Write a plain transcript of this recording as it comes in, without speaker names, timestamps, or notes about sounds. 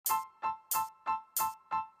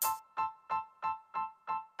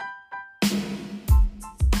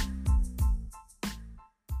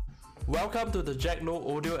Welcome to the Jack No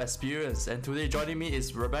Audio Experience, and today joining me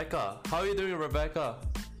is Rebekah. How are you doing, Rebekah?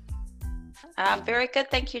 Very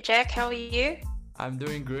good, thank you, Jack. How are you? I'm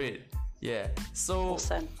doing great. Yeah. So,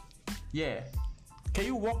 Awesome. yeah. Can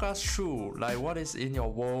you walk us through like what is in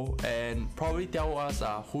your world and probably tell us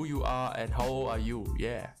who you are and how old are you?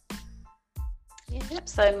 Yeah. Yep.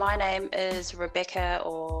 So my name is Rebekah,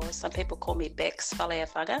 or some people call me Bex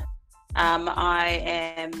Faleafaga. I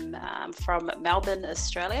am from Melbourne,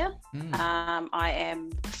 Australia. I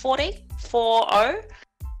am 40.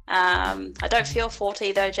 I don't feel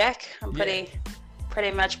 40 though, Jack. I'm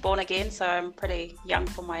pretty much born again, so I'm pretty young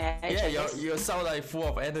for my age. Yeah, you sound like full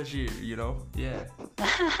of energy, you know? Yeah.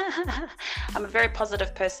 I'm a very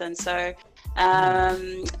positive person. So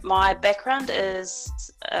my background is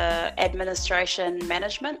administration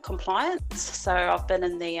management, compliance. So I've been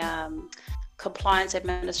in the compliance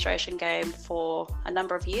administration game for a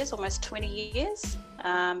number of years, almost 20 years.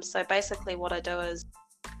 So basically what I do is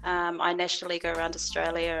I nationally go around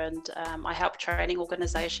Australia and I help training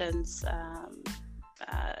organisations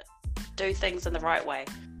do things in the right way.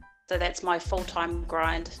 So that's my full-time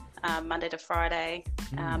grind, Monday to Friday.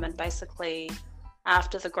 And basically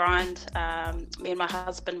after the grind, me and my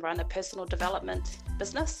husband run a personal development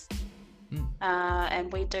business.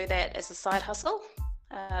 And we do that as a side hustle.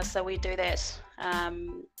 So we do that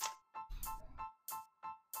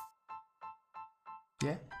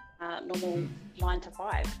normal 9 to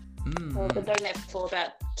 5. So I've been doing that for about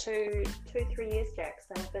 3 years, Jack.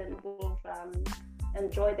 So we've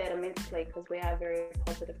enjoyed that immensely because we are very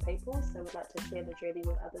positive people. So we'd like to share the journey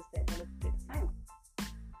with others that want to do the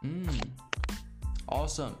same.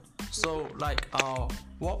 Awesome. So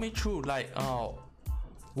walk me through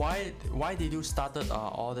why did you started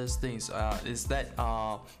all these things? Is that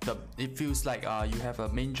it feels like you have a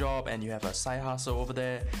main job and you have a side hustle over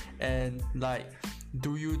there, and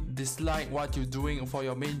do you dislike what you're doing for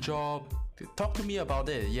your main job? Talk to me about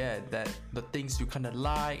it. Yeah, that the things you kind of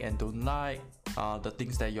like and don't like, the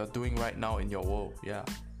things that you're doing right now in your world. Yeah.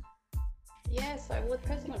 Yeah, so with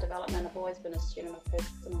personal development, I've always been a student of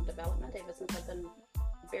personal development ever since I've been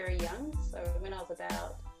very young. So when I was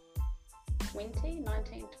about 19,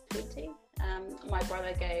 20, my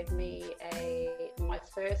brother gave me my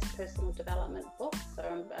first personal development book.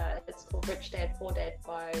 So it's called Rich Dad Poor Dad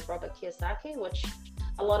by Robert Kiyosaki, which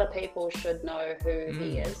a lot of people should know who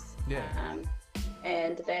he is. Yeah.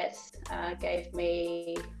 And that gave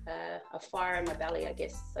me a fire in my belly, I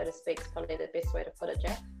guess, so to speak, is probably the best way to put it,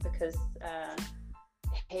 Jack, because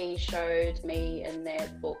he showed me in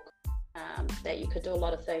that book that you could do a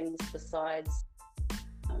lot of things besides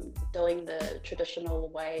doing the traditional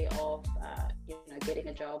way of getting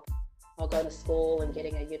a job or going to school and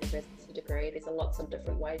getting a university degree. There's lots of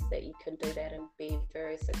different ways that you can do that and be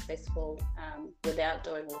very successful without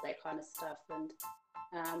doing all that kind of stuff. And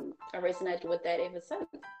I resonated with that ever since.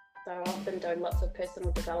 So I've been doing lots of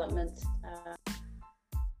personal development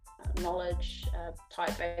knowledge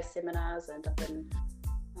type-based seminars, and I've been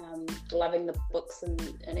loving the books and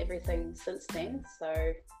everything since then.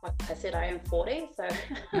 So like I said, I am 40, so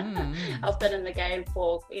I've been in the game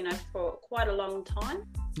for quite a long time.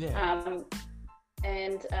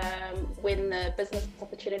 And when the business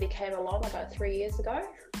opportunity came along about 3 years ago,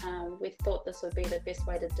 we thought this would be the best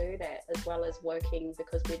way to do that, as well as working,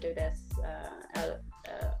 because we do this our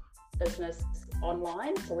business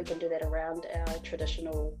online, so we can do that around our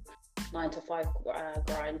traditional 9 to 5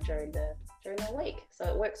 grind during the week. So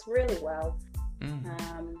it works really well.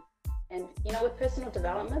 And with personal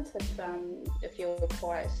development, if you're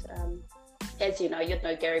quite as you know, you'd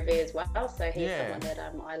know Gary Vee as well. So he's someone that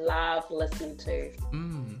I love listening to.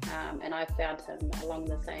 And I found him along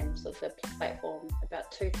the same sort of platform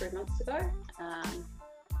about 2-3 months ago.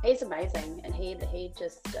 He's amazing, and he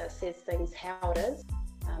just says things how it is,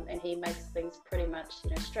 and he makes things pretty much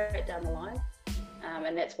straight down the line.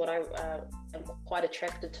 And that's what I am quite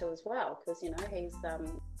attracted to as well, because he's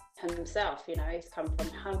himself. He's come from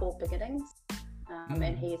humble beginnings,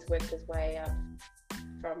 and he's worked his way up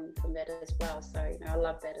from that as well. So I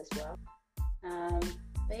love that as well.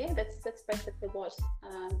 But yeah, that's basically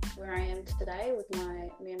where I am today with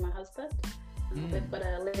me and my husband. We've got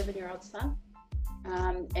an 11-year-old son,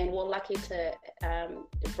 and we're lucky to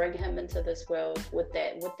bring him into this world with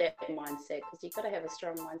that mindset, because you've got to have a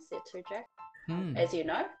strong mindset too, Jack, as you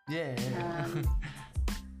know.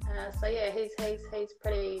 So yeah, he's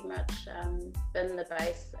pretty much been the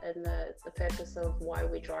base and the purpose of why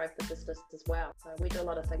we drive the business as well. So we do a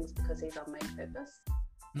lot of things because he's our main purpose.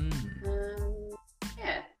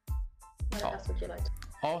 Yeah. What else would you like to?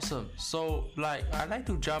 Awesome. So I'd like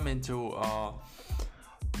to jump into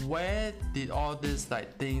where did all these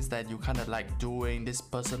like things that you kind of like doing this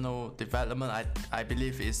personal development, I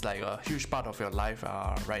believe is like a huge part of your life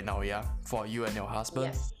right now, yeah, for you and your husband?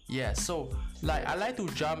 Yes. Yeah, so like I like to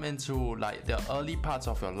jump into like the early parts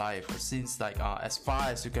of your life, since like as far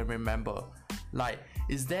as you can remember. Like,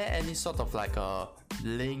 is there any sort of like a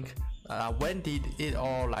link? When did it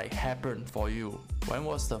all like happen for you? When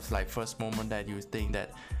was the like first moment that you think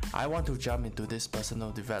that I want to jump into this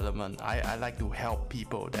personal development? I like to help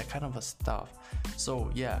people, that kind of a stuff.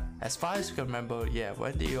 So yeah, as far as you can remember, yeah,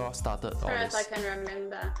 when did you all started all As this? far as I can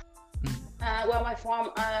remember. Well,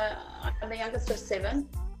 I'm the youngest of 7.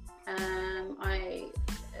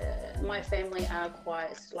 My family are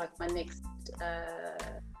quite, like, my next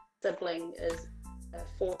sibling is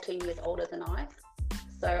 14 years older than I.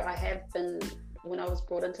 So I have been, when I was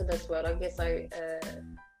brought into this world, I guess I've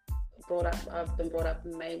been brought up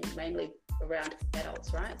mainly around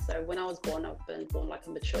adults, right? So when I was born, I've been born like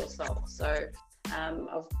a mature soul. So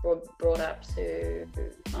I've brought up to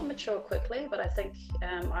not mature quickly, but I think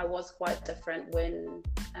I was quite different when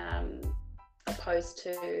opposed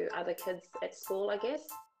to other kids at school, I guess.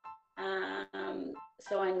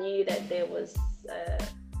 So I knew that there was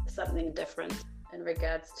something different in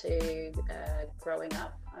regards to growing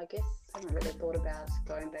up, I guess. I haven't really thought about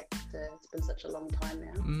going back to, it's been such a long time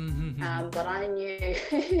now. But I knew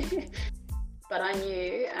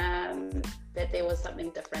that there was something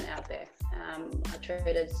different out there. I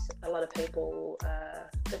treated a lot of people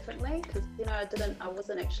differently because, you know, I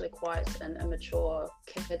wasn't actually quite an immature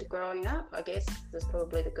kid growing up, I guess is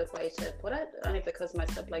probably the good way to put it, only because my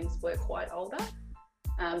siblings were quite older.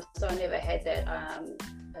 So I never had that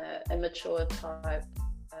immature type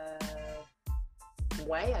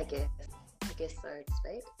way, I guess so to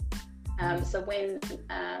speak. So when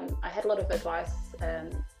I had a lot of advice,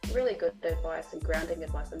 really good advice and grounding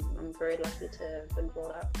advice, and I'm very lucky to have been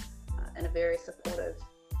brought up in a very supportive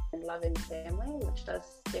and loving family, which does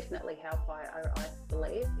definitely help, I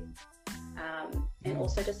believe. And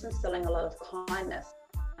also just instilling a lot of kindness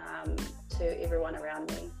to everyone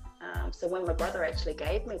around me. So when my brother actually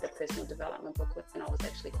gave me the personal development book when I was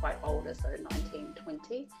actually quite older, so 19,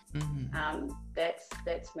 20,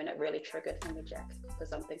 that's when it really triggered for me, Jack,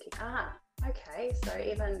 because I'm thinking, okay, so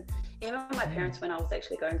even my parents, when I was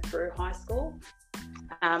actually going through high school,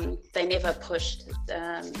 they never pushed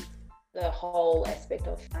the whole aspect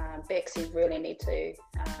of, Bex, you really need to,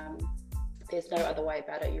 there's no other way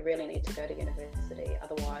about it, you really need to go to university,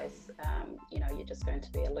 otherwise, you know, you're just going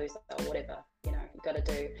to be a loser or whatever, you know, you've got to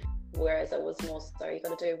do. Whereas it was more so, you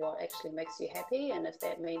got to do what actually makes you happy, and if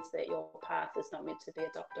that means that your path is not meant to be a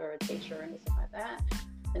doctor or a teacher or anything like that,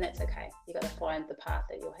 then that's okay. You got to find the path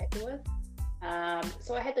that you're happy with.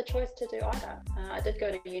 So I had the choice to do either. I did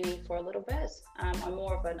go to uni for a little bit. I'm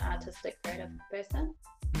more of an artistic, creative person,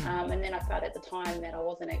 and then I found at the time that I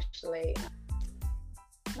wasn't actually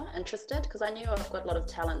not interested, because I knew I've got a lot of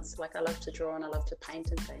talents. Like, I love to draw and I love to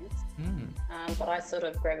paint and things, but I sort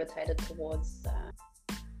of gravitated towards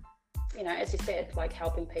you know, as you said, like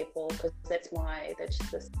helping people, because that's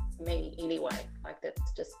just me anyway. Like,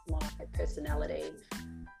 that's just my personality.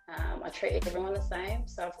 I treat everyone the same,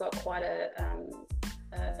 so I've got quite a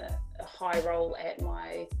high role at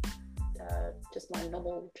my just my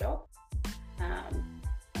normal job.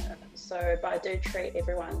 But I do treat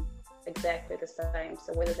everyone exactly the same.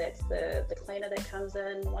 So whether that's the cleaner that comes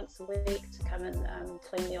in once a week to come and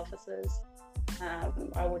clean the offices,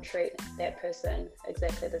 I will treat that person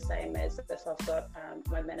exactly the same as if I've got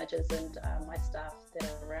my managers and my staff that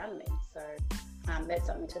are around me. So that's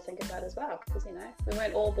something to think about as well, because, you know, we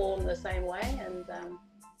weren't all born the same way, and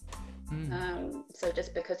so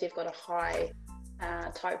just because you've got a high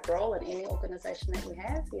type role in any organisation that we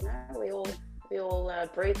have, you know, we all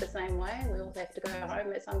breathe the same way. We all have to go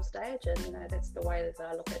home at some stage, and, you know, that's the way that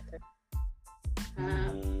I look at it.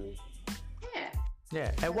 Yeah,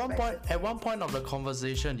 at one point of the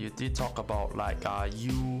conversation, you did talk about like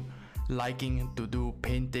you liking to do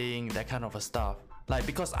painting, that kind of a stuff. Like,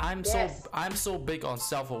 because I'm so big on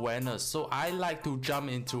self-awareness, so I like to jump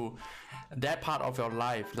into that part of your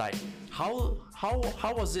life. Like, how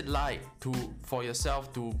was it like for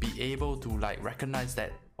yourself to be able to like recognize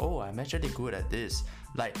that, oh, I'm actually good at this,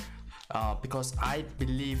 like. Because I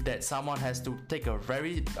believe that someone has to take a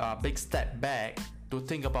very big step back to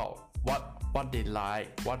think about what they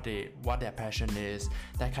like, what their passion is,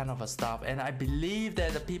 that kind of a stuff. And I believe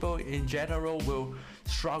that the people in general will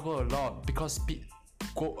struggle a lot, because the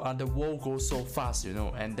world goes so fast, you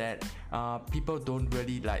know, and that people don't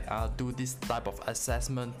really like do this type of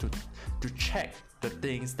assessment to check the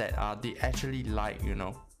things that they actually like, you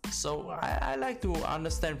know. So I like to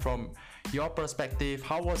understand from your perspective,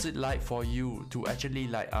 how was it like for you to actually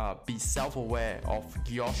like be self-aware of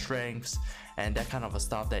your strengths and that kind of a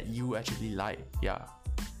stuff that you actually like? Yeah.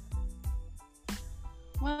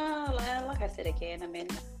 Well, like I said again, I mean,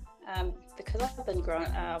 because I've been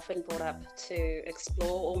brought up to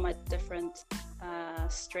explore all my different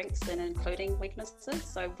strengths and including weaknesses.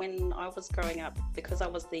 So when I was growing up, because I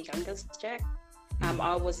was the youngest, Jack,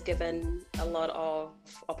 I was given a lot of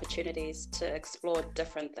opportunities to explore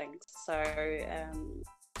different things. So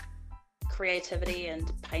creativity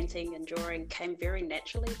and painting and drawing came very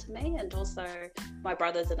naturally to me, and also my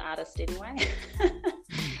brother's an artist anyway.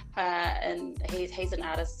 And he's an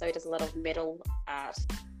artist, so he does a lot of metal art.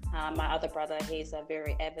 My other brother, he's a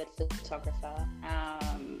very avid photographer.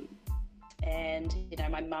 And you know,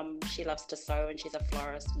 my mum, she loves to sew, and she's a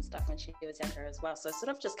florist and stuff when she was younger as well. So it sort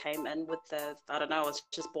of just came in with I don't know, I was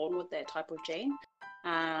just born with that type of gene.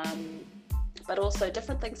 But also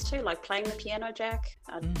different things too, like playing the piano, Jack.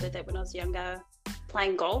 I did that when I was younger.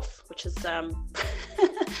 Playing golf, which is a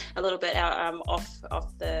little bit out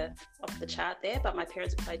off the chart there, but my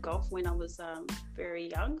parents played golf when I was very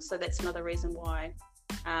young, so that's another reason why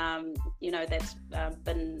you know, that's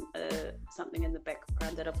been something in the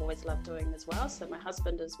background that I've always loved doing as well. So my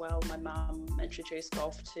husband as well, my mum introduced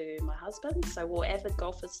golf to my husband, so we're avid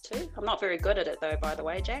golfers too. I'm not very good at it though, by the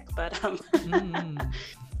way, Jack, but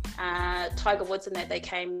Tiger Woods and that, they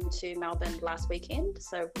came to Melbourne last weekend,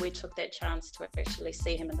 so we took that chance to actually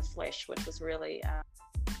see him in the flesh, which was really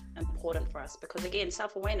important for us, because again,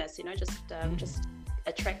 self-awareness, you know, just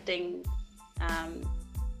attracting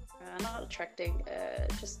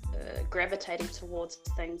gravitating towards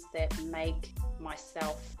things that make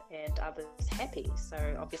myself and others happy. So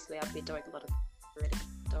obviously I've been doing a lot of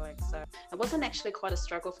doing, so it wasn't actually quite a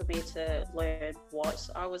struggle for me to learn what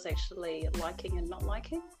I was actually liking and not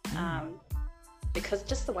liking, because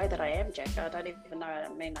just the way that I am, Jack, I don't even know. I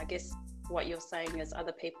mean, I guess what you're saying is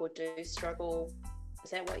other people do struggle. Is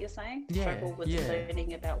that what you're saying? Yeah, struggle with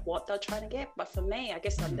learning about what they're trying to get. But for me, I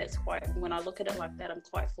guess that's quite, when I look at it like that, I'm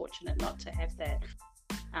quite fortunate not to have that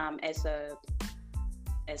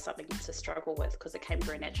as something to struggle with, because it came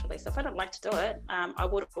very naturally. So if I don't like to do it, I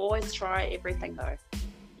would always try everything though,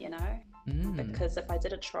 you know, because if I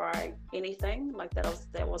didn't try anything like that,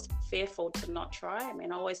 I was fearful to not try. I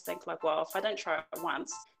mean, I always think like, well, if I don't try it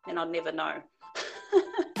once, then I'll never know.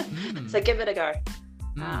 So give it a go.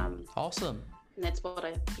 Awesome. And that's what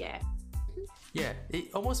Yeah, it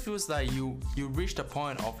almost feels like you reached a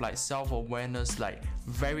point of like self-awareness like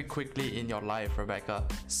very quickly in your life, Rebekah.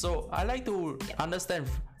 So I like to understand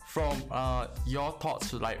from your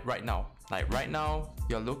thoughts to like right now. Like right now,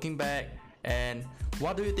 you're looking back, and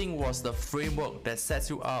what do you think was the framework that sets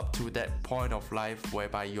you up to that point of life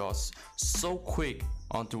whereby you're so quick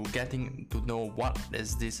onto getting to know what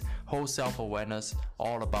is this whole self-awareness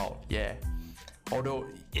all about? Yeah. Although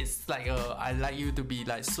it's like I like you to be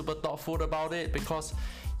like super thoughtful about it, because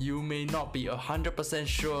you may not be 100%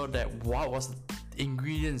 sure that what was the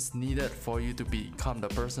ingredients needed for you to become the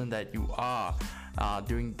person that you are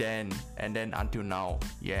during then and then until now.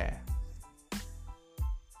 Yeah.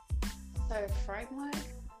 So framework,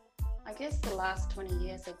 I guess the last 20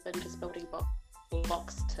 years have been just building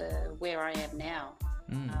blocks to where I am now.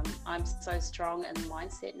 I'm so strong in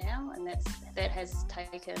mindset now, and that has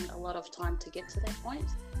taken a lot of time to get to that point.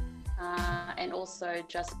 And also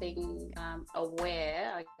just being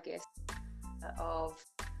aware, I guess, of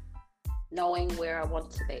knowing where I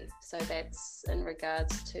want to be. So that's in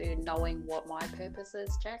regards to knowing what my purpose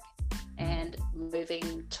is, Jack, and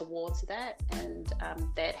moving towards that. And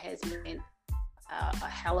that has meant a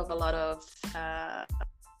hell of a lot of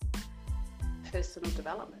personal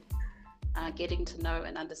development. Getting to know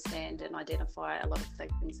and understand and identify a lot of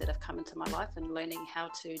things that have come into my life, and learning how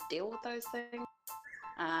to deal with those things,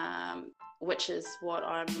 which is what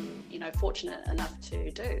I'm, you know, fortunate enough to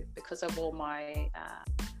do because of all my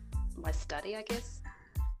my study, I guess.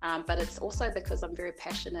 But it's also because I'm very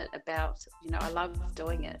passionate about, you know, I love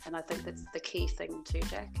doing it, and I think that's the key thing too,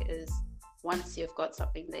 Jack, is once you've got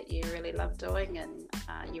something that you really love doing and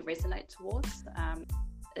you resonate towards,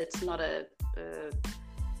 it's not a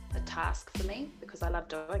task for me, because I love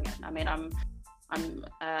doing it. I mean, I'm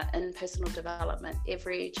in personal development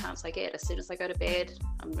every chance I get. As soon as I go to bed,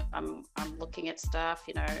 I'm looking at stuff,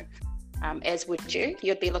 you know, as would you.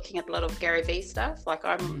 You'd be looking at a lot of Gary Vee stuff. Like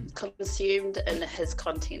I'm consumed in his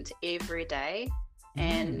content every day,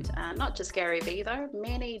 and not just Gary Vee though,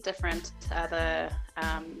 many different other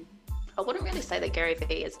I wouldn't really say that Gary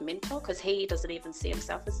Vee is a mentor, because he doesn't even see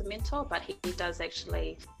himself as a mentor, but he does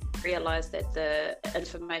actually realize that the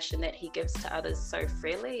information that he gives to others so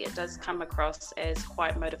freely, it does come across as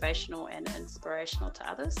quite motivational and inspirational to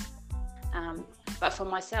others. But for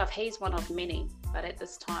myself, he's one of many. But at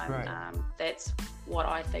this time, Right. that's what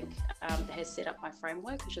I think has set up my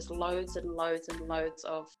framework. It's just loads and loads and loads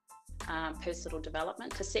of personal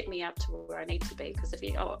development to set me up to where I need to be. Because if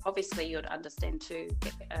you, obviously you'd understand too,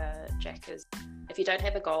 Jack, is if you don't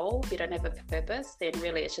have a goal, if you don't have a purpose, then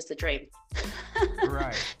really it's just a dream.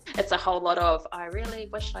 Right. It's a whole lot of, I really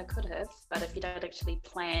wish I could have, but if you don't actually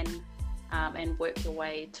plan and work your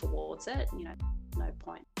way towards it, no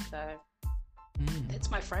point. So that's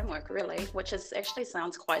my framework, really, which is actually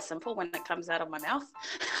sounds quite simple when it comes out of my mouth,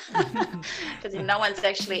 because no one's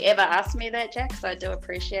actually ever asked me that, Jack. So I do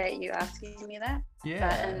appreciate you asking me that. Yeah.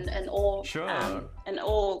 But in all, Sure. in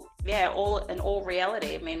all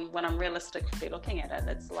reality, I mean, when I'm realistically looking at it,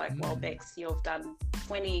 it's like, well, Bex, you've done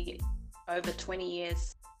over 20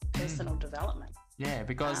 years personal development. Yeah,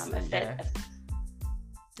 because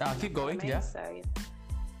keep going. I mean? Yeah. So,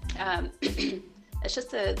 it's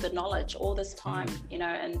just the knowledge all this time,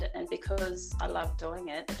 and because I love doing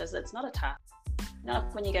it, it's not a task.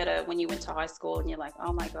 Like when you went to high school and you're like,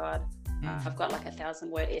 oh my God, I've got like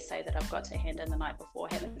 1,000-word essay that I've got to hand in the night before.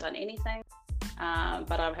 I haven't done anything,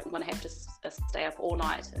 but I'm going to have to stay up all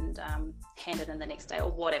night and hand it in the next day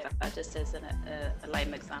or whatever, just as a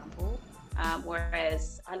lame example.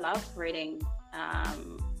 Whereas I love reading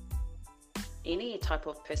any type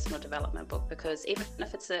of personal development book, because even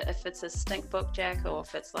if it's a stink book, Jack, or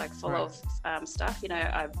if it's like full of stuff,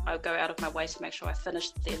 I go out of my way to make sure I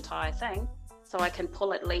finish the entire thing, so I can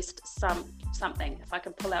pull at least something. If I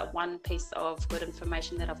can pull out one piece of good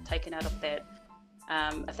information that I've taken out of that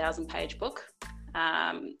 1,000-page book,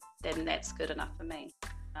 then that's good enough for me,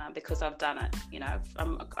 because I've done it.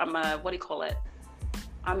 I'm a, what do you call it?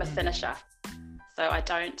 I'm a finisher. So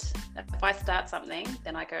if I start something,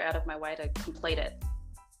 then I go out of my way to complete it.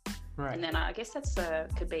 Right. And then I guess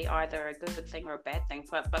could be either a good thing or a bad thing.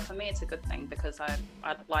 But for me, it's a good thing, because I'd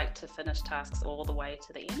like to finish tasks all the way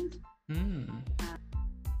to the end.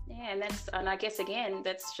 And I guess, again,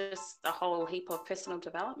 that's just a whole heap of personal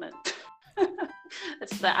development.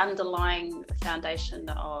 It's the underlying foundation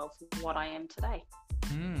of what I am today.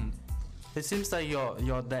 It seems like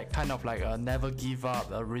you're that kind of like a never give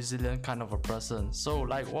up, a resilient kind of a person. So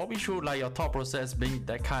like, what we should like your thought process being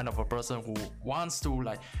that kind of a person who wants to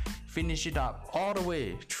like finish it up all the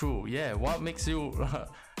way through. Yeah, what makes you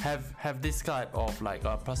have this type of like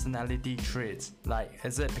personality traits? Like,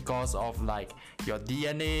 is it because of like your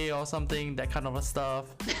DNA or something, that kind of a stuff?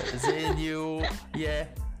 Is it in you? Yeah,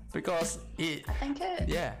 because I think it.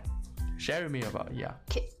 Yeah, share with me about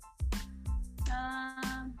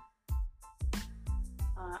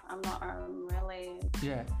I'm not really.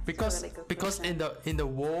 Yeah, because in the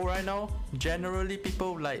world right now, generally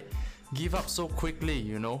people like give up so quickly,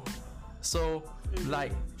 So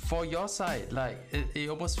like for your side, like it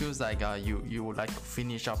almost feels like you like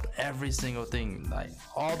finish up every single thing, like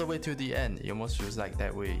all the way to the end. It almost feels like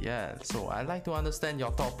that way. Yeah. So I like to understand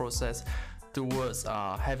your thought process towards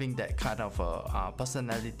having that kind of a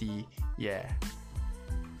personality. Yeah.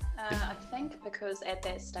 I think because at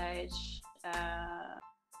that stage,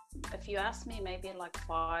 if you asked me maybe like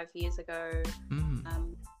 5 years ago,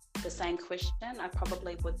 the same question, I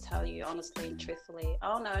probably would tell you honestly and truthfully,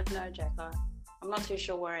 oh no, Jack, I'm not too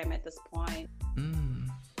sure where I am at this point.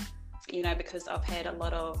 Because I've had a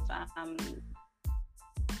lot of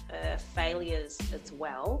failures as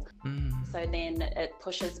well. So then it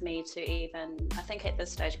pushes me to even, I think at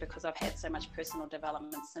this stage, because I've had so much personal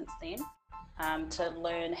development since then, to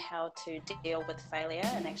learn how to deal with failure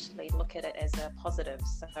and actually look at it as a positive.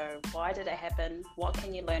 So why did it happen? What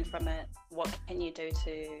can you learn from it? What can you do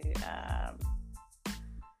to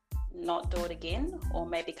not do it again, or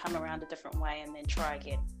maybe come around a different way and then try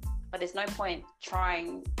again? But there's no point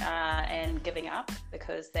trying and giving up,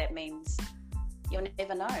 because that means you'll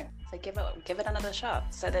never know. So give it another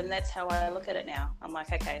shot. So then that's how I look at it now. I'm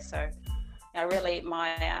like, okay, so really my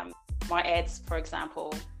ads, for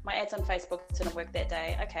example, my ads on Facebook didn't work that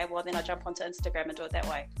day. Okay, well then I jump onto Instagram and do it that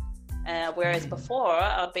way. Whereas before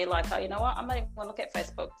I'd be like, oh, you know what? I'm not even gonna look at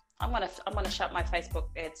Facebook. I'm gonna shut my Facebook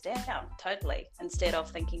ads down totally, instead of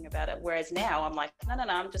thinking about it. Whereas now I'm like, no,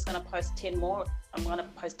 I'm just gonna post 10 more. I'm gonna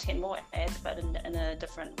post 10 more ads, but in a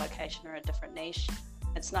different location or a different niche.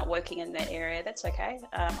 It's not working in that area. That's okay.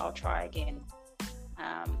 I'll try again.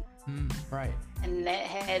 Right. And that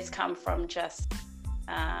has come from just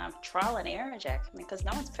trial and error, Jack. I mean, because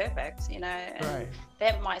no one's perfect, and right.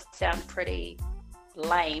 That might sound pretty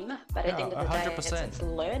lame, but at the Yeah, end of the day, 100%. it's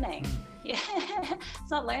learning. Yeah,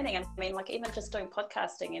 it's not learning. I mean, like even just doing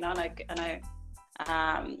podcasting, you know, I know,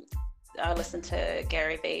 I listen to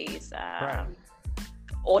Gary Vee's Right.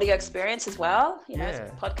 audio experience as well, you know, his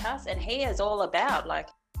Yeah. podcast, and he is all about like,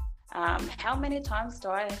 how many times do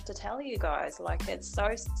I have to tell you guys? Like, it's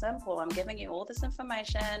so simple. I'm giving you all this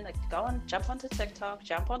information. Like, go and jump onto TikTok,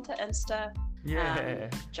 jump onto Insta, Yeah.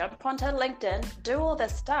 jump onto LinkedIn, do all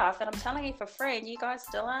this stuff, and I'm telling you for free, and you guys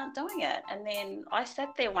still aren't doing it. And then I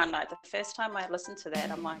sat there one night, the first time I listened to that,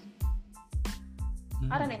 I'm like,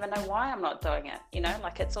 I don't even know why I'm not doing it. You know,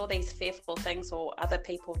 like it's all these fearful things or other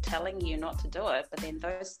people telling you not to do it, but then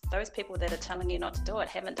those people that are telling you not to do it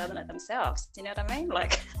haven't done it themselves. You know what I mean?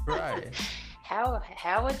 Like, Right.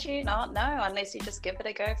 how would you not know unless you just give it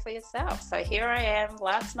a go for yourself? So here I am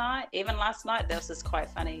last night, there was this quite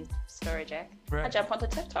funny story, Jack. Right. I jump onto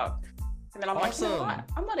TikTok. And then I'm like, you know what?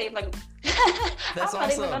 I'm not even That's I'm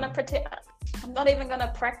not even awesome. gonna pretend. I'm not even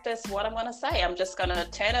gonna practice what I'm gonna say. I'm just gonna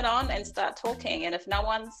turn it on and start talking. And if no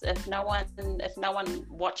one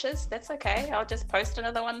watches, that's okay. I'll just post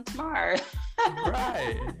another one tomorrow.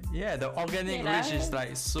 Right. Yeah, the organic You know? reach is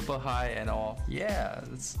like super high and all. Yeah,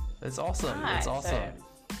 it's awesome. Right, It's awesome. so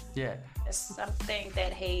Yeah. it's something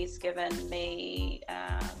that he's given me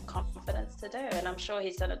confidence to do, and I'm sure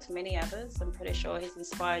he's done it to many others. I'm pretty sure he's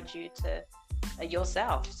inspired you to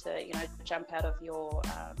yourself to, you know, jump out of your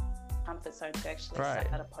comfort zone to actually Right.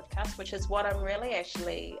 start a podcast, which is what I'm really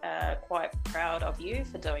actually quite proud of you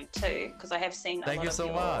for doing too, because I have seen Thank a lot you of so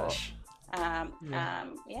your, much.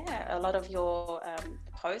 a lot of your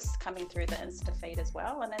posts coming through the Insta feed as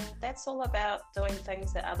well, and then that's all about doing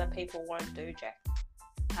things that other people won't do, Jack.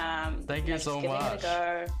 Thank you so just giving much. it a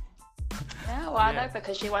go. Yeah, well, I Yeah. know,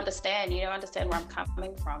 because you understand where I'm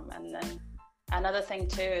coming from. And then another thing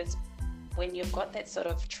too is when you've got that sort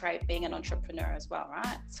of trait, being an entrepreneur as well,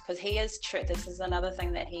 right? Because he is true. This is another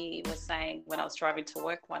thing that he was saying when I was driving to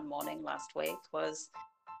work one morning last week, was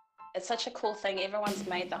it's such a cool thing. Everyone's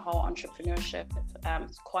made the whole entrepreneurship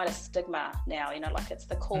quite a stigma now, you know, like it's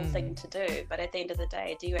the cool thing to do. But at the end of the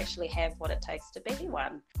day, do you actually have what it takes to be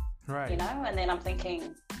one? Right. You know, and then I'm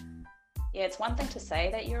thinking, yeah, it's one thing to say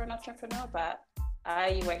that you're an entrepreneur, but are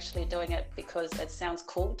you actually doing it because it sounds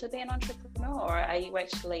cool to be an entrepreneur, or are you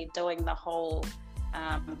actually doing the whole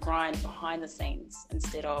grind behind the scenes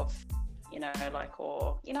instead of, you know, like,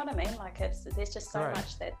 or, you know what I mean? Like there's just so Right.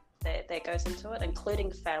 much that goes into it,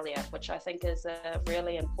 including failure, which I think is a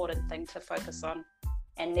really important thing to focus on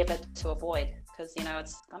and never to avoid, because, you know,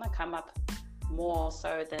 it's going to come up more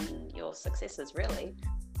so than your successes, really.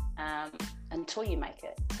 Until you make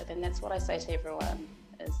it. So then that's what I say to everyone,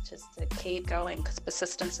 is just to keep going, because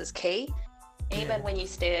persistence is key, even when you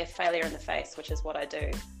stare failure in the face, which is what I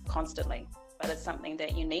do constantly. But it's something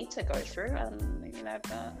that you need to go through, and, you know,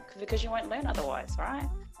 because you won't learn otherwise, right?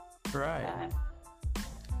 Right.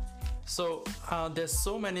 So there's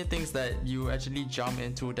so many things that you actually jump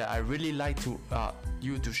into that I really like to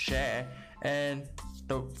you to share. And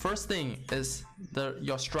the first thing is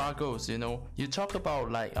your struggles. You know, you talk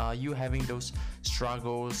about like you having those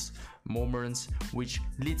struggles moments which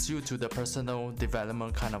leads you to the personal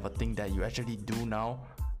development kind of a thing that you actually do now.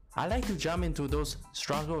 I like to jump into those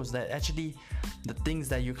struggles that actually the things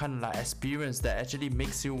that you kind of like experience that actually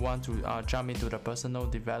makes you want to jump into the personal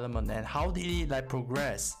development, and how did it like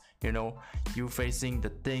progress, you know, you facing the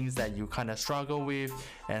things that you kind of struggle with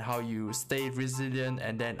and how you stay resilient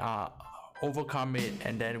and then overcome it,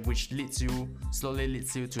 and then which slowly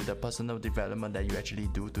leads you to the personal development that you actually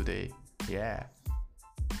do today. Yeah,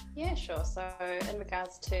 sure. So in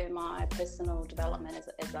regards to my personal development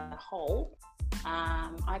as a whole,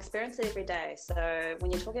 I experience it every day. So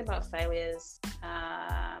when you're talking about failures,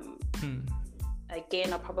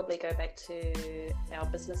 again, I'll probably go back to our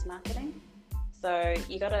business marketing. So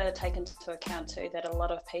you got to take into account too that a lot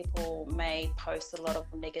of people may post a lot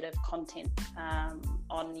of negative content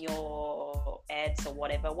on your ads or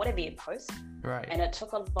whatever you post. Right. And it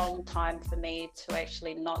took a long time for me to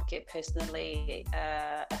actually not get personally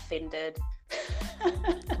offended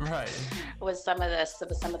Right. with some of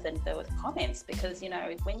the comments, because, you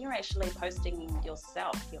know, when you're actually posting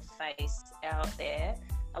yourself, your face out there,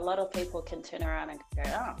 a lot of people can turn around and go,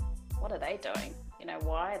 oh, what are they doing? You know,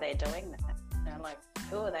 why are they doing that? You know, like,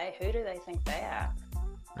 who are they? Who do they think they are?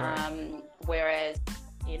 Right. Whereas,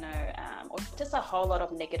 you know, or just a whole lot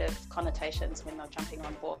of negative connotations when they're jumping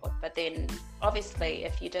on board. But then obviously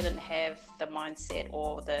if you didn't have the mindset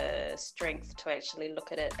or the strength to actually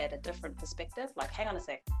look at it at a different perspective, like, hang on a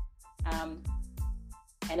sec,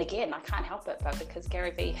 And again, I can't help it, but because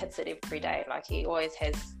Gary Vee hits it every day, like he always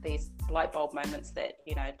has these light bulb moments that,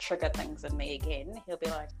 you know, trigger things in me again. He'll be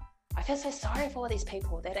like, I feel so sorry for all these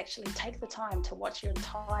people that actually take the time to watch your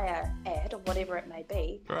entire ad or whatever it may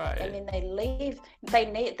be, Right. and then they leave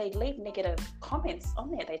negative comments on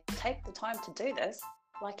there. They take the time to do this.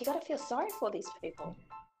 Like, you got to feel sorry for these people.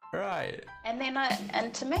 Right. And then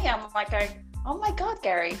and to me, I'm like going, oh my God,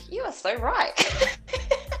 Gary, you are so right.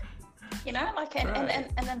 You know, like,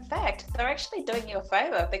 and in fact, they're actually doing you a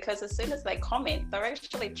favor, because as soon as they comment, they're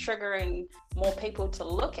actually triggering more people to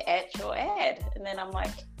look at your ad. And then I'm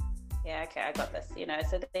like, yeah, okay, I got this, you know.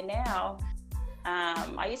 So then now,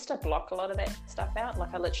 I used to block a lot of that stuff out.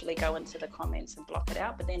 Like, I literally go into the comments and block it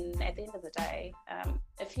out. But then at the end of the day,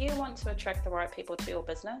 if you want to attract the right people to your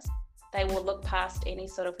business, they will look past any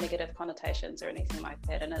sort of negative connotations or anything like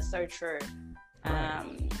that. And it's so true.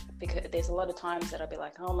 Because there's a lot of times that I'll be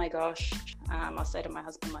like, oh my gosh, I'll say to my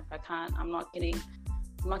husband, like, I'm not getting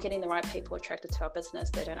the right people attracted to our business.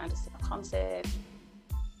 They don't understand the concept.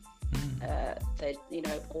 They, you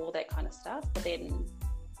know, all that kind of stuff. But then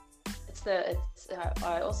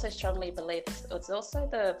I also strongly believe it's also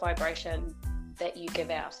the vibration that you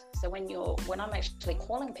give out. So when I'm actually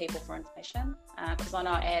calling people for information, because on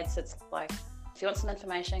our ads it's like, if you want some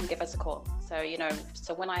information, give us a call. So, you know,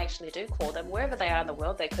 so when I actually do call them, wherever they are in the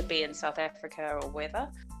world, they could be in South Africa or wherever,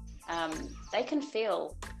 they can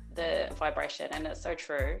feel the vibration, and it's so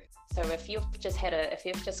true. So if you've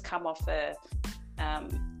just come off a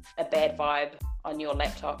bad vibe on your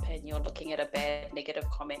laptop and you're looking at a bad negative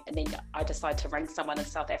comment, and then I decide to ring someone in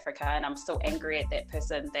South Africa and I'm still angry at that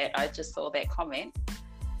person that I just saw that comment,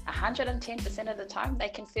 110% of the time they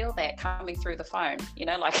can feel that coming through the phone, you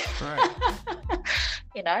know, like, right.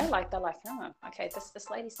 You know, like, they're like, oh, okay, this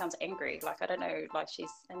lady sounds angry, like, I don't know, like,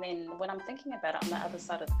 and then when I'm thinking about it on the other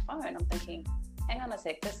side of the phone, I'm thinking, hang on a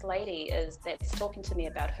sec, this lady that's talking to me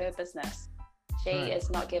about her business, she is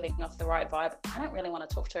not giving off the right vibe. I don't really want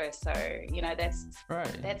to talk to her. So, you know,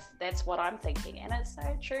 that's what I'm thinking. And it's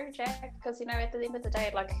so true, Jack, because, you know, at the end of the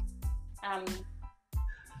day, like,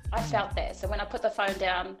 I felt that. So when I put the phone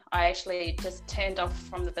down, I actually just turned off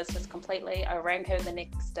from the business completely. I rang her the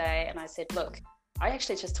next day and I said, look, I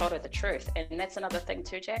actually just told her the truth. And that's another thing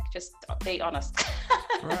too, Jack, just be honest.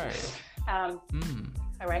 Right. I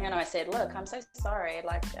rang and I said, look, I'm so sorry.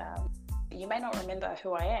 Like, you may not remember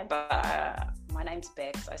who I am, but my name's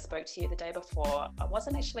Bex. I spoke to you the day before. I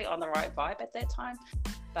wasn't actually on the right vibe at that time.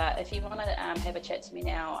 But if you want to have a chat to me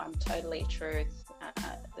now, I'm totally truth.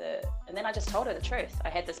 And then I just told her the truth. I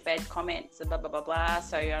had this bad comment, so blah, blah, blah, blah.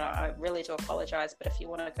 So, you know, I really do apologize. But if you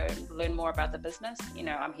want to go and learn more about the business, you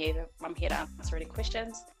know, I'm here to answer any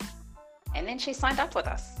questions. And then she signed up with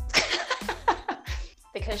us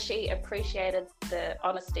because she appreciated the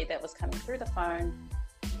honesty that was coming through the phone.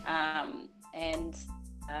 And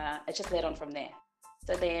it just led on from there.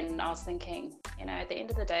 So then I was thinking, you know, at the end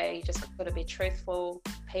of the day, you just got to be truthful.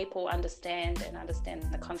 People understand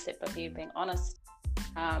the concept of you being honest.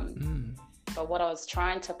 But what I was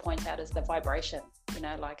trying to point out is the vibration, you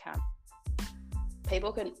know, like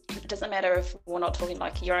people can, it doesn't matter if we're not talking,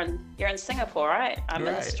 like you're in Singapore, right? I'm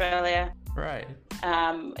in Australia. Right.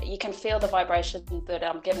 You can feel the vibration that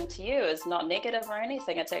I'm giving to you is not negative or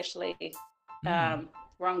anything. It's actually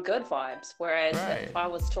we're on good vibes. Whereas if I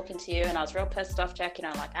was talking to you and I was real pissed off, Jack, you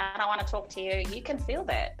know, like, I don't want to talk to you, you can feel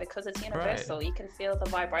that because it's universal. Right. You can feel the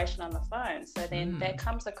vibration on the phone. So then that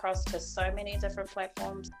comes across to so many different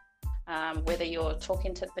platforms, whether you're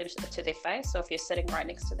talking to their face or if you're sitting right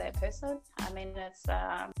next to that person. I mean, it's,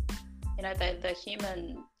 you know, the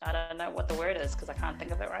human, I don't know what the word is because I can't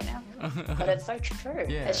think of it right now, but it's so true.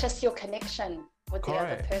 Yeah. It's just your connection with the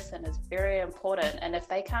other person is very important. And if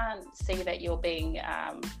they can't see that you're being,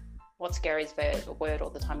 what's Gary's word all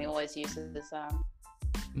the time he always uses is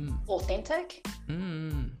authentic,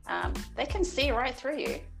 they can see right through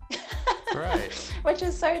you. Right. Which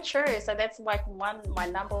is so true. So that's like my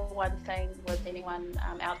number one thing with anyone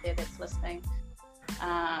out there that's listening,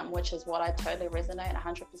 which is what I totally resonate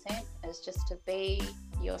 100%, is just to be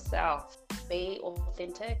yourself, be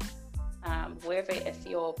authentic. Wherever, if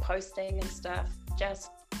you're posting and stuff,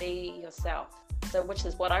 just be yourself. So which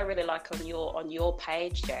is what I really like on your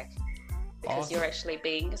page, Jack, because you're actually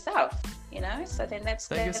being yourself, you know. So then that's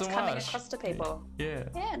coming across to people. Yeah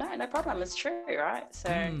no problem, it's true, right? So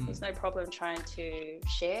there's no problem trying to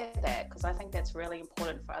share that, because I think that's really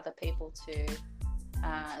important for other people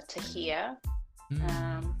to hear,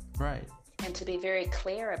 right, and to be very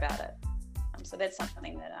clear about it. So that's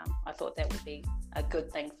something that I thought that would be a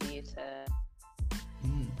good thing for you to,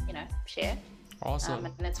 you know, share. Awesome.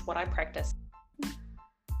 And that's what I practice.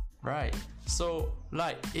 Right. So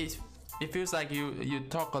like it feels like you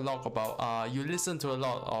talk a lot about you listen to a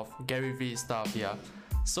lot of Gary Vee stuff, yeah.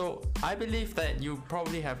 So I believe that you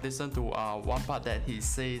probably have listened to one part that he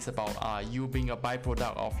says about you being a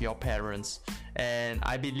byproduct of your parents, and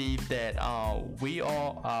I believe that we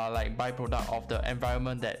all are like byproduct of the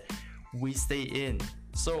environment that we stay in.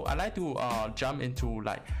 So I like to jump into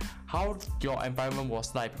like how your environment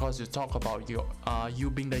was like, because you talk about your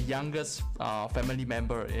you being the youngest family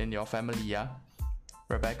member in your family, yeah,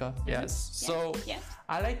 Rebecca. Yes. So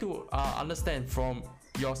I like to understand from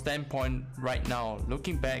your standpoint right now,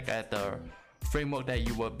 looking back at the framework that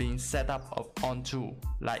you were being set up onto,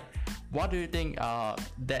 like what do you think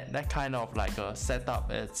that kind of like a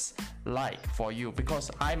setup is like for you?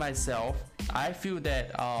 Because I myself, I feel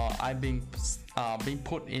that I'm being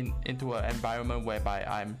put into an environment whereby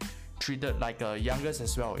I'm treated like a youngest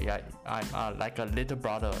as well. Yeah, I'm like a little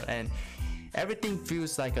brother, and everything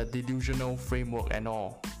feels like a delusional framework and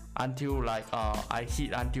all, until like I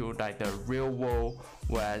hit until like the real world,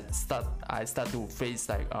 where I start to face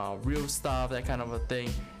like real stuff, that kind of a thing,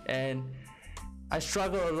 and I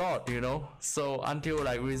struggle a lot, you know. So until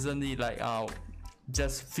like recently, like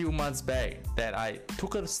just few months back, that I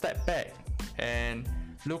took a step back and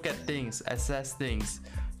look at things, assess things,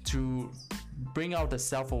 to bring out the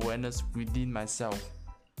self-awareness within myself.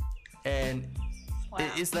 And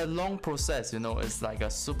it's a long process, you know. It's like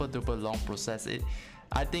a super duper long process.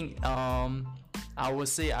 I think I would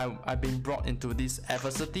say I've been brought into this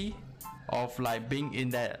adversity of like being in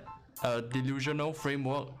that delusional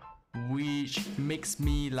framework, which makes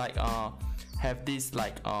me like have this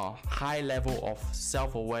like high level of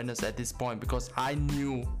self-awareness at this point, because I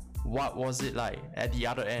knew what was it like at the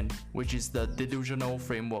other end, which is the delusional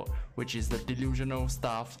framework, which is the delusional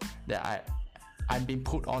stuff that I'm being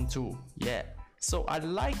put onto. Yeah. So I'd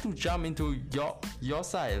like to jump into your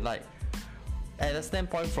side, like at a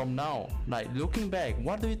standpoint from now, like looking back,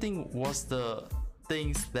 what do you think was the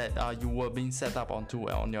things that you were being set up onto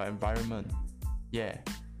on your environment? Yeah.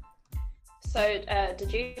 So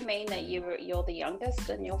did you mean that you're the youngest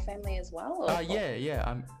in your family as well?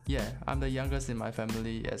 I'm the youngest in my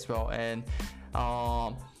family as well, and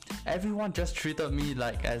everyone just treated me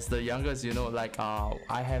like as the youngest, you know, like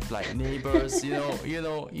I have like neighbors, you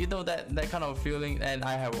know that kind of feeling, and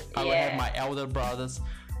I would have my elder brothers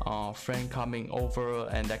friend coming over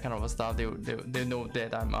and that kind of stuff. They know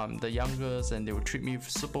that I'm the youngest, and they will treat me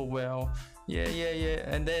super well. Yeah.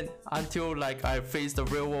 And then until like I face the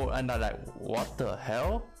real world, and I'm like, what the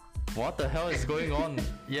hell is going on?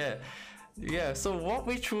 yeah. So walk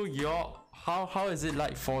me through how is it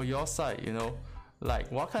like for your side, you know,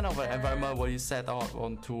 like what kind of an environment were you set out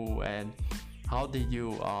onto, and how did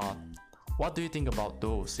you what do you think about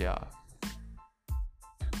those? Yeah.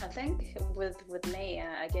 I think with me,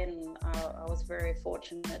 again, I was very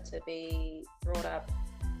fortunate to be brought up,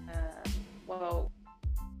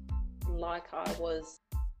 like I was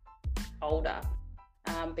older,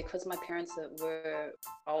 because my parents were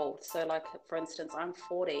old. So like, for instance, I'm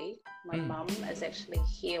 40. My mum is actually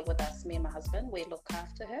here with us, me and my husband. We look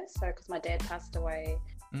after her. So because my dad passed away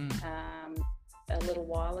a little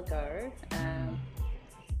while ago.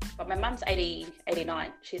 But my mum's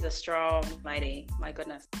 89. She's a strong lady, my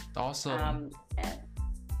goodness. Awesome.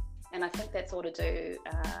 And I think that's all to do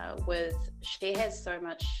with, she has so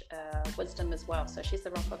much wisdom as well. So she's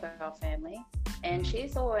the rock of our family. And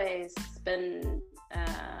she's always been,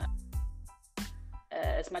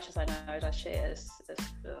 as much as I know that she is,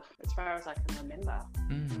 as far as I can remember,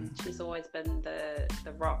 she's always been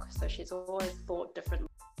the rock. So she's always thought differently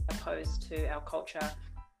opposed to our culture.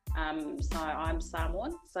 So I'm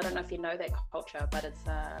Samoan, so I don't know if you know that culture, but it's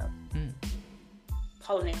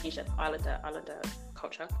Polynesian Islander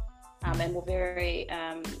culture, and we're very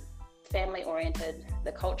family oriented.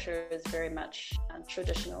 The culture is very much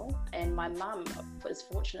traditional, and my mum was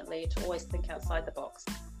fortunately to always think outside the box.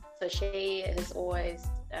 So she has always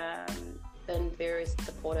been very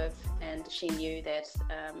supportive, and she knew that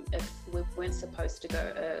if we weren't supposed to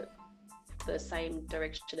go the same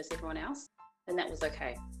direction as everyone else, then that was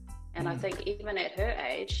okay. And I think even at her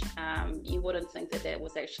age, you wouldn't think that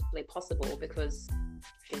was actually possible, because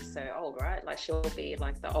she's so old, right? Like, she'll be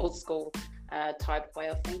like the old school type way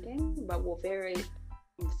of thinking. But we're very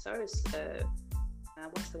what's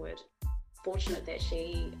the word? Fortunate that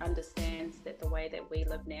she understands that the way that we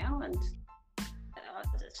live now, and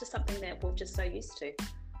it's just something that we're just so used to.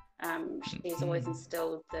 She's always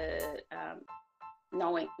instilled the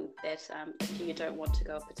knowing that if you don't want to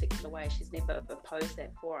go a particular way, she's never opposed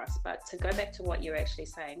that for us. But to go back to what you're actually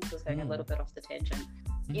saying, because going a little bit off the tangent,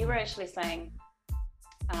 you were actually saying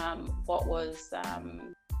what was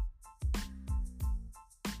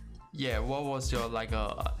yeah, what was your like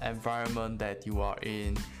environment that you are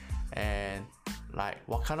in, and like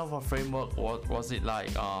what kind of a framework was it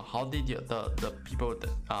like? How did the people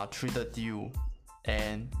that treated you,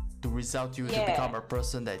 and to result you to become a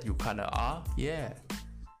person that you kind of are? Yeah,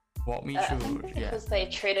 walk me I through. think Yeah. because they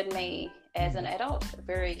treated me as an adult,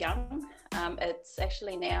 very young. It's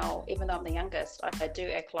actually now, even though I'm the youngest, I do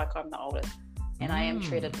act like I'm the oldest. And I am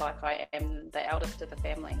treated like I am the eldest of the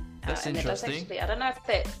family. That's and interesting. It does actually, I don't know if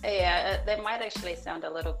that might actually sound a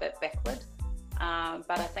little bit backward,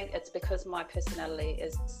 but I think it's because my personality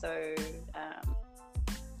is so...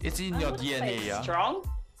 it's in your DNA, yeah? Strong.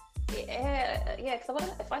 Yeah, because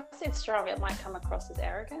if I said strong, it might come across as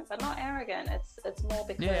arrogant, but not arrogant. It's more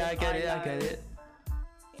because I get it.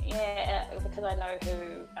 Yeah, because I know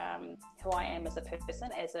who I am as a person,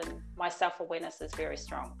 as in my self-awareness is very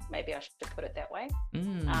strong. Maybe I should put it that way.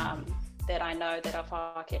 That I know that if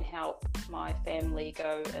I can help my family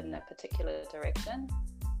go in a particular direction,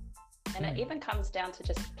 and it even comes down to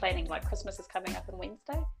just planning, like Christmas is coming up on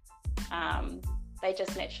Wednesday.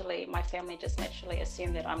 My family just naturally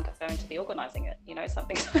assume that I'm going to be organising it,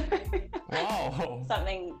 something. Wow.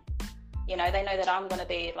 Something, they know that I'm going to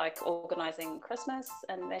be like organising Christmas,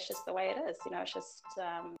 and that's just the way it is. It's just,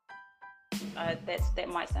 that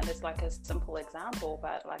might sound as like a simple example,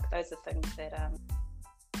 but like those are things that,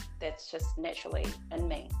 that's just naturally in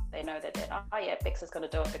me. They know that Bex is going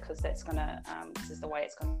to do it because this is the way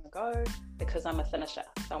it's going to go, because I'm a finisher.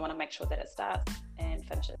 So I want to make sure that it starts and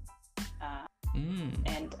finishes.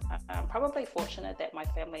 And I'm probably fortunate that my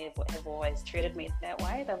family have always treated me that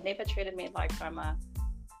way. They've never treated me like I'm a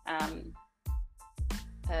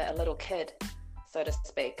little kid, so to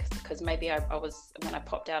speak, because maybe I was, when I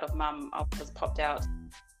popped out of mum, I was popped out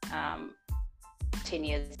 10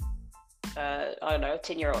 years, I don't know,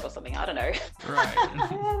 10-year-old or something, I don't know.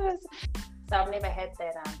 Right. So I've never had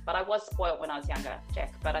that, but I was spoiled when I was younger,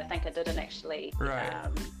 Jack, but I think it didn't actually...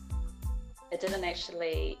 It didn't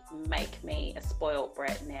actually make me a spoiled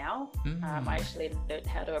brat now. I actually learned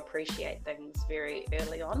how to appreciate things very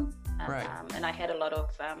early on. And I had a lot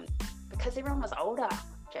of, because everyone was older,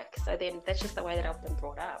 Jack. So then that's just the way that I've been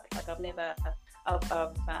brought up. Like I've never,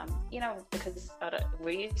 because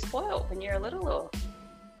were you spoiled when you were little, or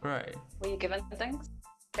were you given things,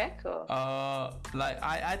 Jack? Or?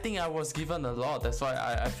 I think I was given a lot. That's why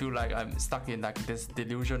I feel like I'm stuck in like this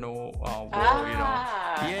delusional world,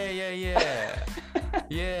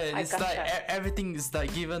 Yeah. It's like everything is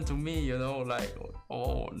like given to me, like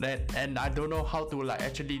and I don't know how to like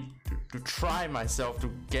actually to try myself to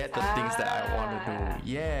get the things that I want to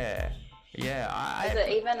do. Is it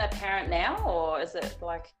even apparent now, or is it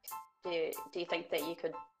like, do you think that you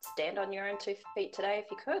could stand on your own 2 feet today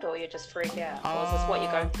if you could, or you're just freaked out, or is this what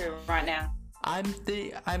you're going through right now? I'm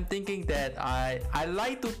thinking that I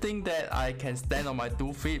like to think that I can stand on my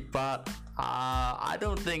 2 feet, but I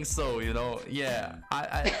don't think so.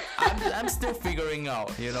 I'm still figuring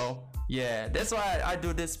out. That's why I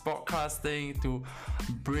do this podcast thing, to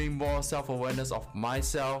bring more self-awareness of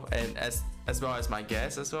myself, and as well as my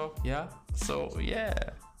guests as well. I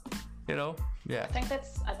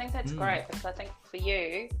think that's great, because I think for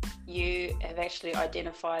you have actually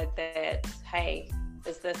identified that, hey,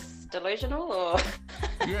 is this delusional, or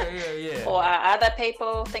or are other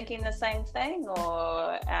people thinking the same thing,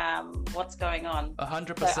 or what's going on?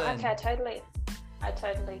 100%. So, okay, I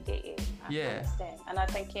totally get you. I understand. And I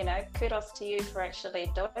think, kudos to you for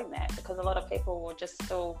actually doing that, because a lot of people will just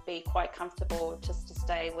still be quite comfortable just to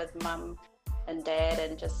stay with mum and dad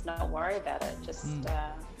and just not worry about it. Just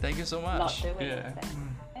thank you so much. Not do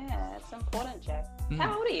anything. Yeah, it's important, Jack.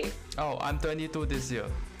 How old are you? Oh, I'm 22 this year.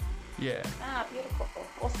 Yeah. Beautiful.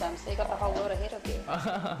 Awesome. So you got the whole world ahead of you.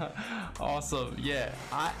 Awesome. Yeah.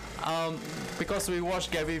 Because we watch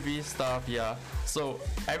Gary Vee stuff, so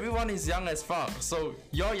everyone is young as fuck. So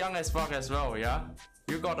you're young as fuck as well, yeah?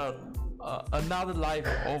 You got another life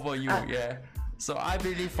over you, So I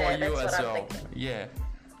believe for you as well. Yeah.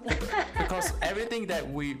 Because everything that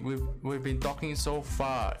we've been talking so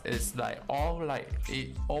far is like all like,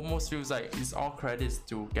 it almost feels like it's all credits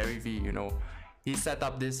to Gary Vee. He set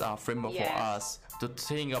up this framework for us to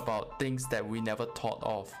think about things that we never thought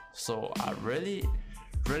of. So really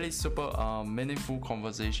super meaningful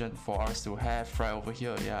conversation for us to have right over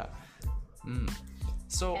here.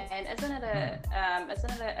 So, and isn't it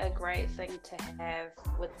a great thing to have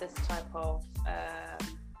with this type of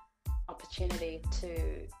opportunity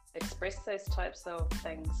to express those types of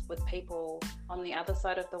things with people on the other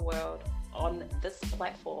side of the world on this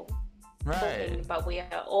platform, Right. but we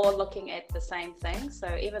are all looking at the same thing.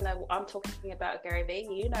 So even though I'm talking about Gary Vee,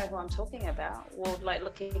 you know who I'm talking about. We're like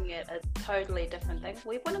looking at a totally different thing.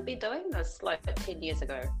 We wouldn't be doing this like 10 years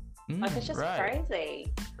ago. Like it's just Right.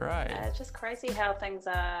 crazy. Right. It's just crazy how things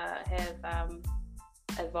have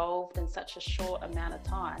evolved in such a short amount of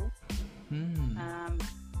time.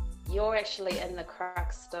 You're actually in the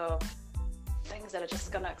crux of things that are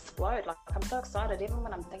just going to explode. Like I'm so excited even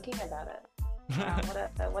when I'm thinking about it.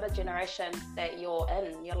 What a generation that you're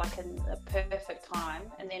in. You're like in a perfect time.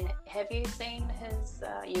 And then have you seen his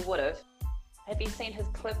you would have you seen his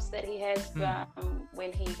clips that he has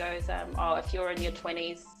when he goes oh, if you're in your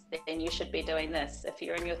 20s then you should be doing this, if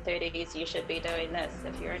you're in your 30s you should be doing this,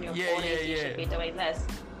 if you're in your 40s you should be doing this,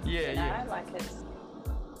 you know, like it's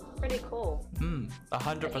pretty cool.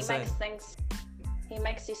 100%. He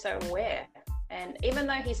makes you so aware. And even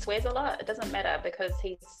though he swears a lot, it doesn't matter because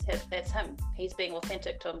that's him. He's being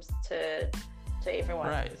authentic to everyone.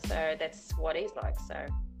 Right. So that's what he's like. So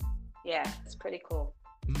yeah, it's pretty cool.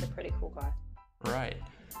 He's a pretty cool guy. Right.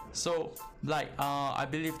 So like I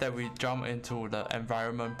believe that we jump into the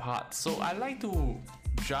environment part. So I like to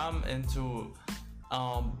jump into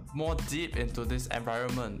more deep into this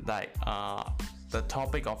environment, like the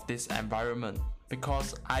topic of this environment,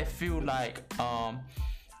 because I feel like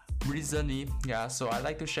recently, so I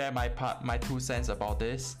like to share my 2 cents about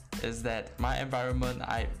this, is that my environment,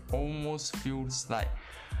 I almost feels like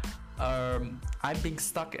I'm being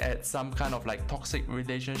stuck at some kind of like toxic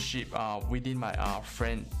relationship within my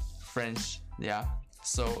friends.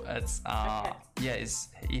 So it's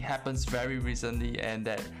it happens very recently, and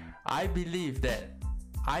that I believe that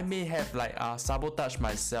I may have like sabotaged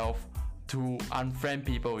myself to unfriend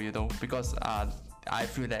people, you know, because I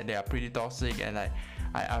feel that they are pretty toxic, and like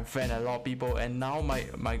I unfriend a lot of people, and now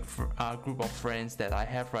my group of friends that I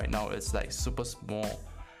have right now is like super small,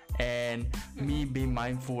 and me being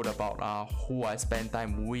mindful about who I spend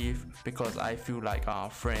time with, because I feel like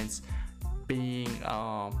friends being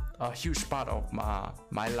a huge part of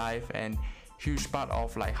my life and huge part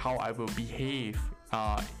of like how I will behave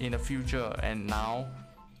in the future and now.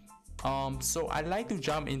 So I'd like to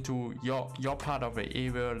jump into your part of the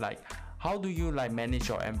area, like how do you like manage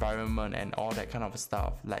your environment and all that kind of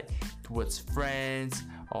stuff, like towards friends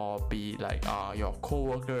or be like your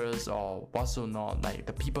co-workers or whatsoever, like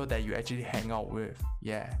the people that you actually hang out with.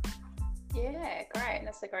 Yeah, great.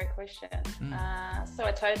 That's a great question. So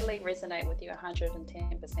I totally resonate with you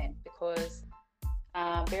 110% because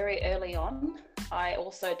very early on I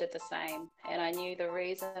also did the same, and I knew the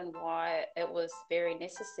reason why it was very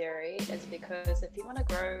necessary is because if you want to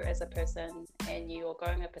grow as a person and you're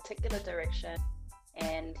going a particular direction,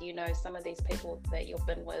 and you know some of these people that you've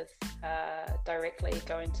been with directly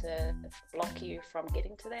going to block you from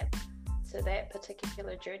getting to that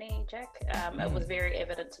particular journey, Jack, it was very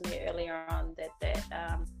evident to me earlier on that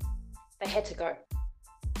they had to go.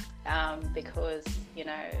 Because you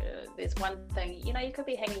know there's one thing, you know, you could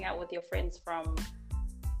be hanging out with your friends from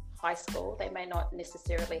high school, they may not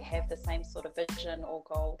necessarily have the same sort of vision or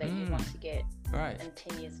goal that you want to get in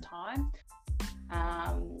 10 years time,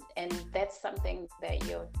 and that's something that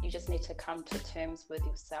you just need to come to terms with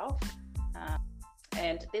yourself.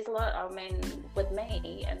 And there's a lot, I mean, with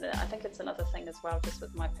me, and I think it's another thing as well, just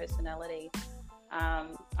with my personality,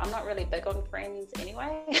 I'm not really big on friends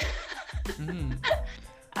anyway.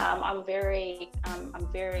 I'm very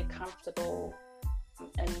comfortable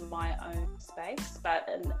in my own space, but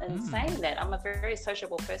in saying that, I'm a very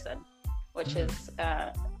sociable person, which is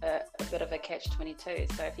a bit of a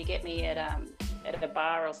catch-22. So if you get me at a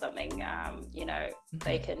bar or something, you know,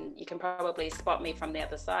 you can probably spot me from the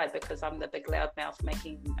other side because I'm the big loudmouth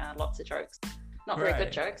making lots of jokes. Not very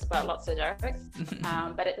good jokes, but lots of jokes.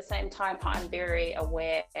 But at the same time, I'm very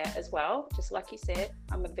aware as well. Just like you said,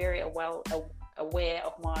 I'm very aware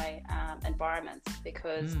of my environments,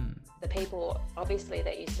 because the people obviously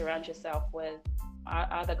that you surround yourself with are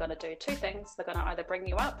either going to do two things. They're going to either bring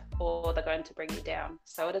you up or they're going to bring you down.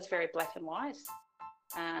 So it is very black and white.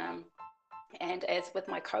 And as with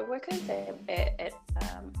my co-workers at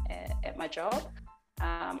my job,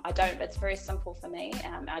 it's very simple for me.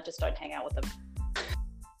 I just don't hang out with them.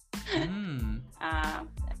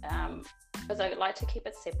 Because I like to keep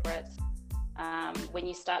it separate. When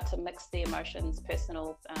you start to mix the emotions,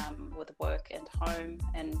 personal with work and home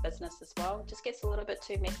and business as well, it just gets a little bit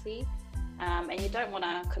too messy, and you don't want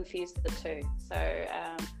to confuse the two. So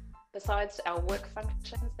besides our work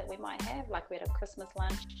functions that we might have, like we had a Christmas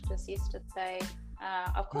lunch just yesterday,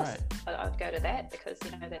 of course I'd go to that, because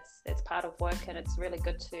you know that's part of work, and it's really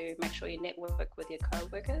good to make sure you network with your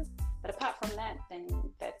co-workers. But apart from that, then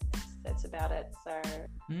that's about it. So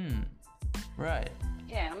Right.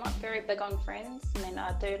 Yeah, I'm not very big on friends. I mean,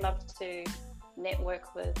 I do love to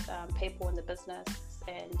network with people in the business,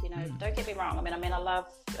 and don't get me wrong. I mean, I love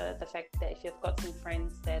the fact that if you've got some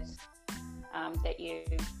friends that that you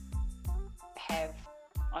have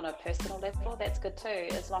on a personal level, that's good too,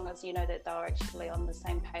 as long as you know that they're actually on the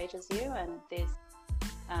same page as you, and there's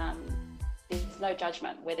no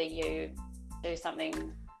judgment whether you do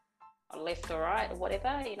something left or right or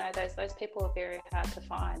whatever. Those people are very hard to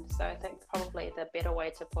find. So I think probably the better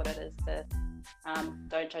way to put it is to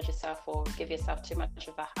don't judge yourself or give yourself too much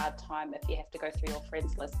of a hard time if you have to go through your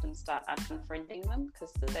friends list and start unfriending them,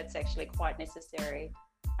 because that's actually quite necessary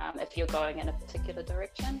if you're going in a particular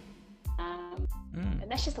direction.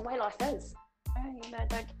 And that's just the way life is.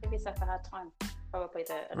 Don't give yourself a hard time. Probably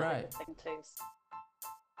another thing too.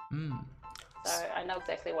 So I know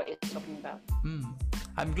exactly what you're talking about.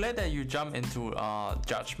 I'm glad that you jump into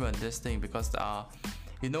judgment this thing, because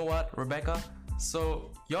you know what, Rebekah?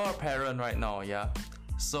 So you're a parent right now, yeah?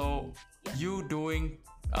 So you doing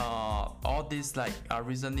all this, like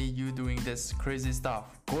recently you doing this crazy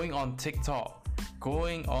stuff, going on TikTok,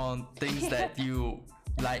 going on things that you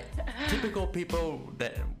like typical people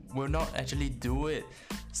that will not actually do it.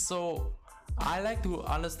 So I like to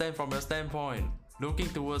understand from your standpoint, looking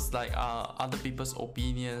towards like other people's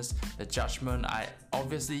opinions, the judgment.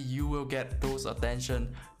 Obviously you will get those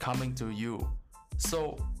attention coming to you.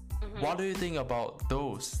 So what do you think about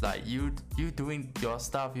those, like you doing your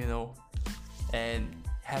stuff, and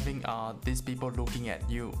having these people looking at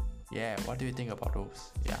you? Yeah, what do you think about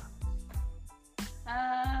those? Yeah.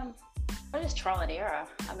 I just trial and error.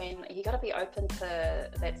 I mean, you got to be open to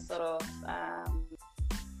that sort of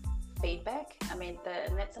feedback. I mean,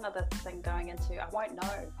 and that's another thing going into, I won't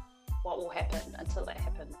know what will happen until it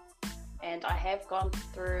happens. And I have gone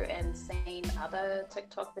through and seen other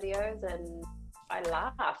TikTok videos, and I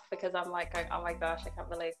laugh because I'm like, oh my gosh, I can't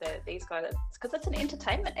believe that these guys, because it's an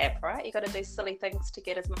entertainment app, right? You got to do silly things to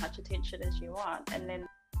get as much attention as you want. And then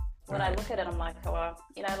when I look at it, I'm like, oh, well,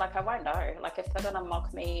 like I won't know. Like if they're gonna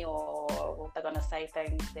mock me or they're gonna say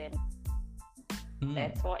things, then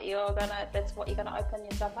that's what you're gonna open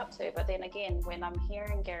yourself up to. But then again, when I'm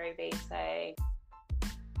hearing Gary Vee say,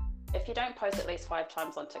 if you don't post at least 5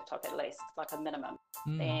 times on TikTok, at least like a minimum,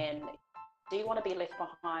 then do you want to be left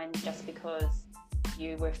behind just because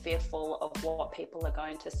you were fearful of what people are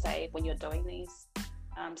going to say when you're doing these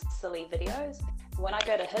silly videos? When I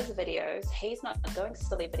go to his videos, he's not doing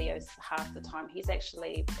silly videos half the time. He's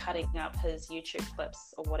actually cutting up his YouTube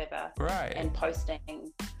clips or whatever and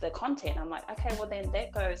posting the content. I'm like, okay, well then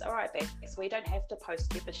that goes, all right, babe, so we don't have to post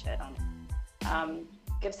stupid shit on.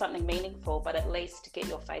 Give something meaningful, but at least get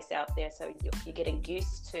your face out there so you're getting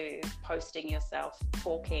used to posting yourself,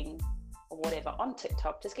 talking or whatever on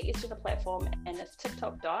TikTok. Just get used to the platform, and if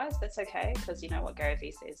TikTok dies, that's okay, because you know what Gary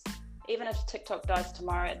Vee says. Even if TikTok dies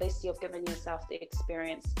tomorrow, at least you've given yourself the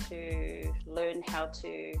experience to learn how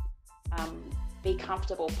to be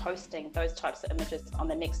comfortable posting those types of images on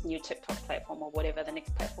the next new TikTok platform or whatever the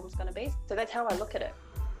next platform is going to be. So that's how I look at it.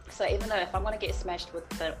 So even though if I'm going to get smashed with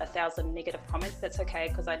 1,000 negative comments, that's okay,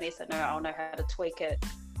 because I need to know, I'll know how to tweak it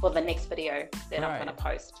for the next video that I'm going to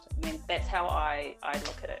post. I mean, that's how I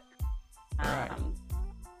look at it.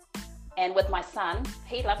 And with my son,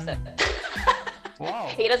 he loves it. Wow.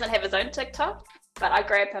 He doesn't have his own TikTok, but I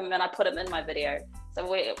grab him and I put him in my video. So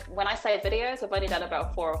when I say videos, I've only done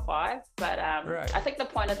about 4 or 5, but I think the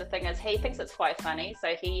point of the thing is he thinks it's quite funny.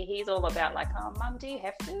 So he's all about like, oh, Mum, do you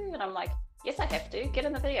have to? And I'm like, yes, I have to. Get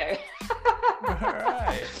in the video.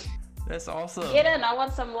 Right. That's awesome. Get in. I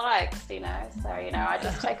want some likes, So, I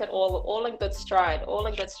just take it all in good stride. All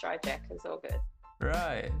in good stride, Jack. It's all good.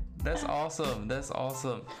 Right. That's awesome. That's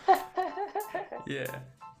awesome. Yeah.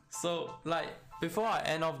 So, like, before I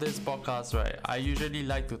end off this podcast, right, I usually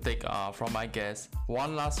like to take from my guests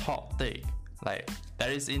one last hot take, like that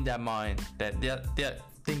is in their mind that they're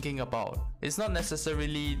thinking about. It's not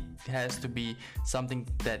necessarily has to be something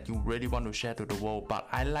that you really want to share to the world, but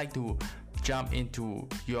I like to jump into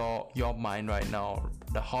your mind right now,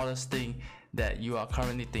 the hottest thing that you are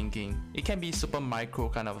currently thinking. It can be super micro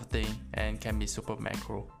kind of thing and can be super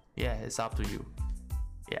macro. Yeah, it's up to you.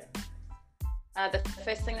 Yeah. The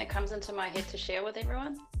first thing that comes into my head to share with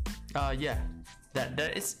everyone? Yeah. That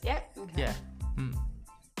is. Yeah. Okay. Yeah.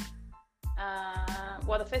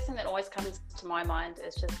 Well, the first thing that always comes to my mind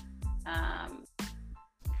is just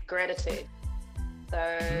gratitude.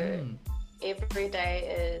 So every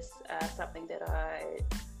day is something that I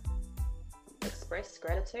express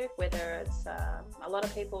gratitude, whether it's a lot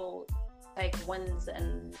of people take wins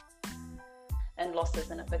and losses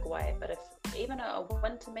in a big way, but if even a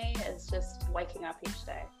win to me is just waking up each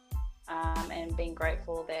day. and being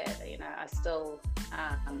grateful that I still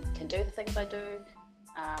can do the things I do.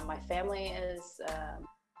 My family is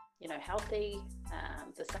healthy.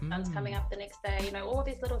 The sun's coming up the next day. All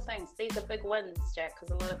these little things. These are big wins, Jack,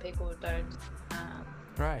 because a lot of people don't.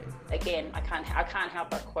 Right. Again, I can't help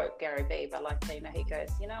but quote Gary Vee, but he goes,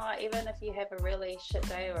 even if you have a really shit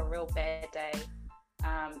day or a real bad day,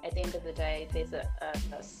 at the end of the day, there's a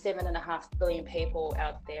 7.5 billion people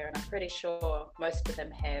out there, and I'm pretty sure most of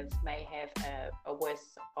them may have a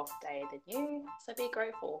worse off day than you. So be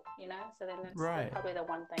grateful, So then that's probably the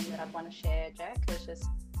one thing that I'd want to share, Jack, is just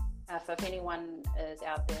if anyone is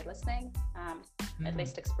out there listening, at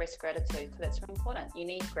least express gratitude, because that's really important. You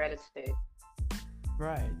need gratitude.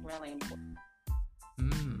 Right. Really important.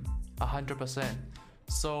 100%.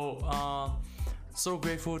 So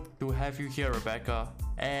grateful to have you here, Rebekah.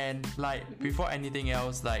 And before anything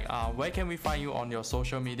else, where can we find you on your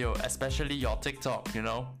social media, especially your TikTok?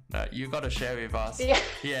 You gotta share with us.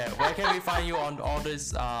 Yeah. Where can we find you on all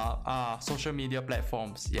these social media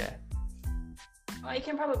platforms? Yeah. Well, you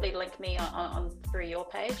can probably link me on through your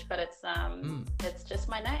page, but it's just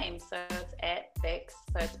my name, so it's @Bex,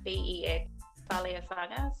 so it's BEX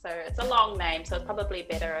Faleafanga. So it's a long name, so it's probably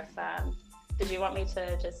better if. Did you want me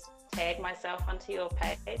to just tag myself onto your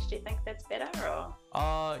page? Do you think that's better, or?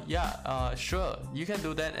 Sure. You can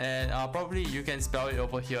do that, and probably you can spell it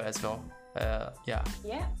over here as well. Yeah.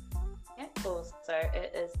 Yeah, cool. So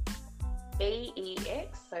it is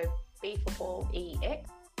BEX, so B for ball, EX,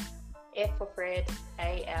 F for Fred,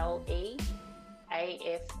 ALEAFAGA,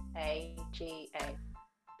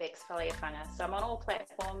 Bex Faleafanga. So I'm on all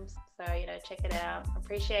platforms, so check it out.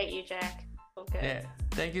 Appreciate you, Jack. All good. Yeah,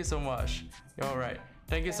 thank you so much. You're all right.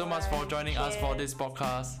 Thank you so much for joining us for this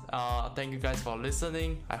podcast. Thank you guys for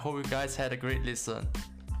listening. I hope you guys had a great listen.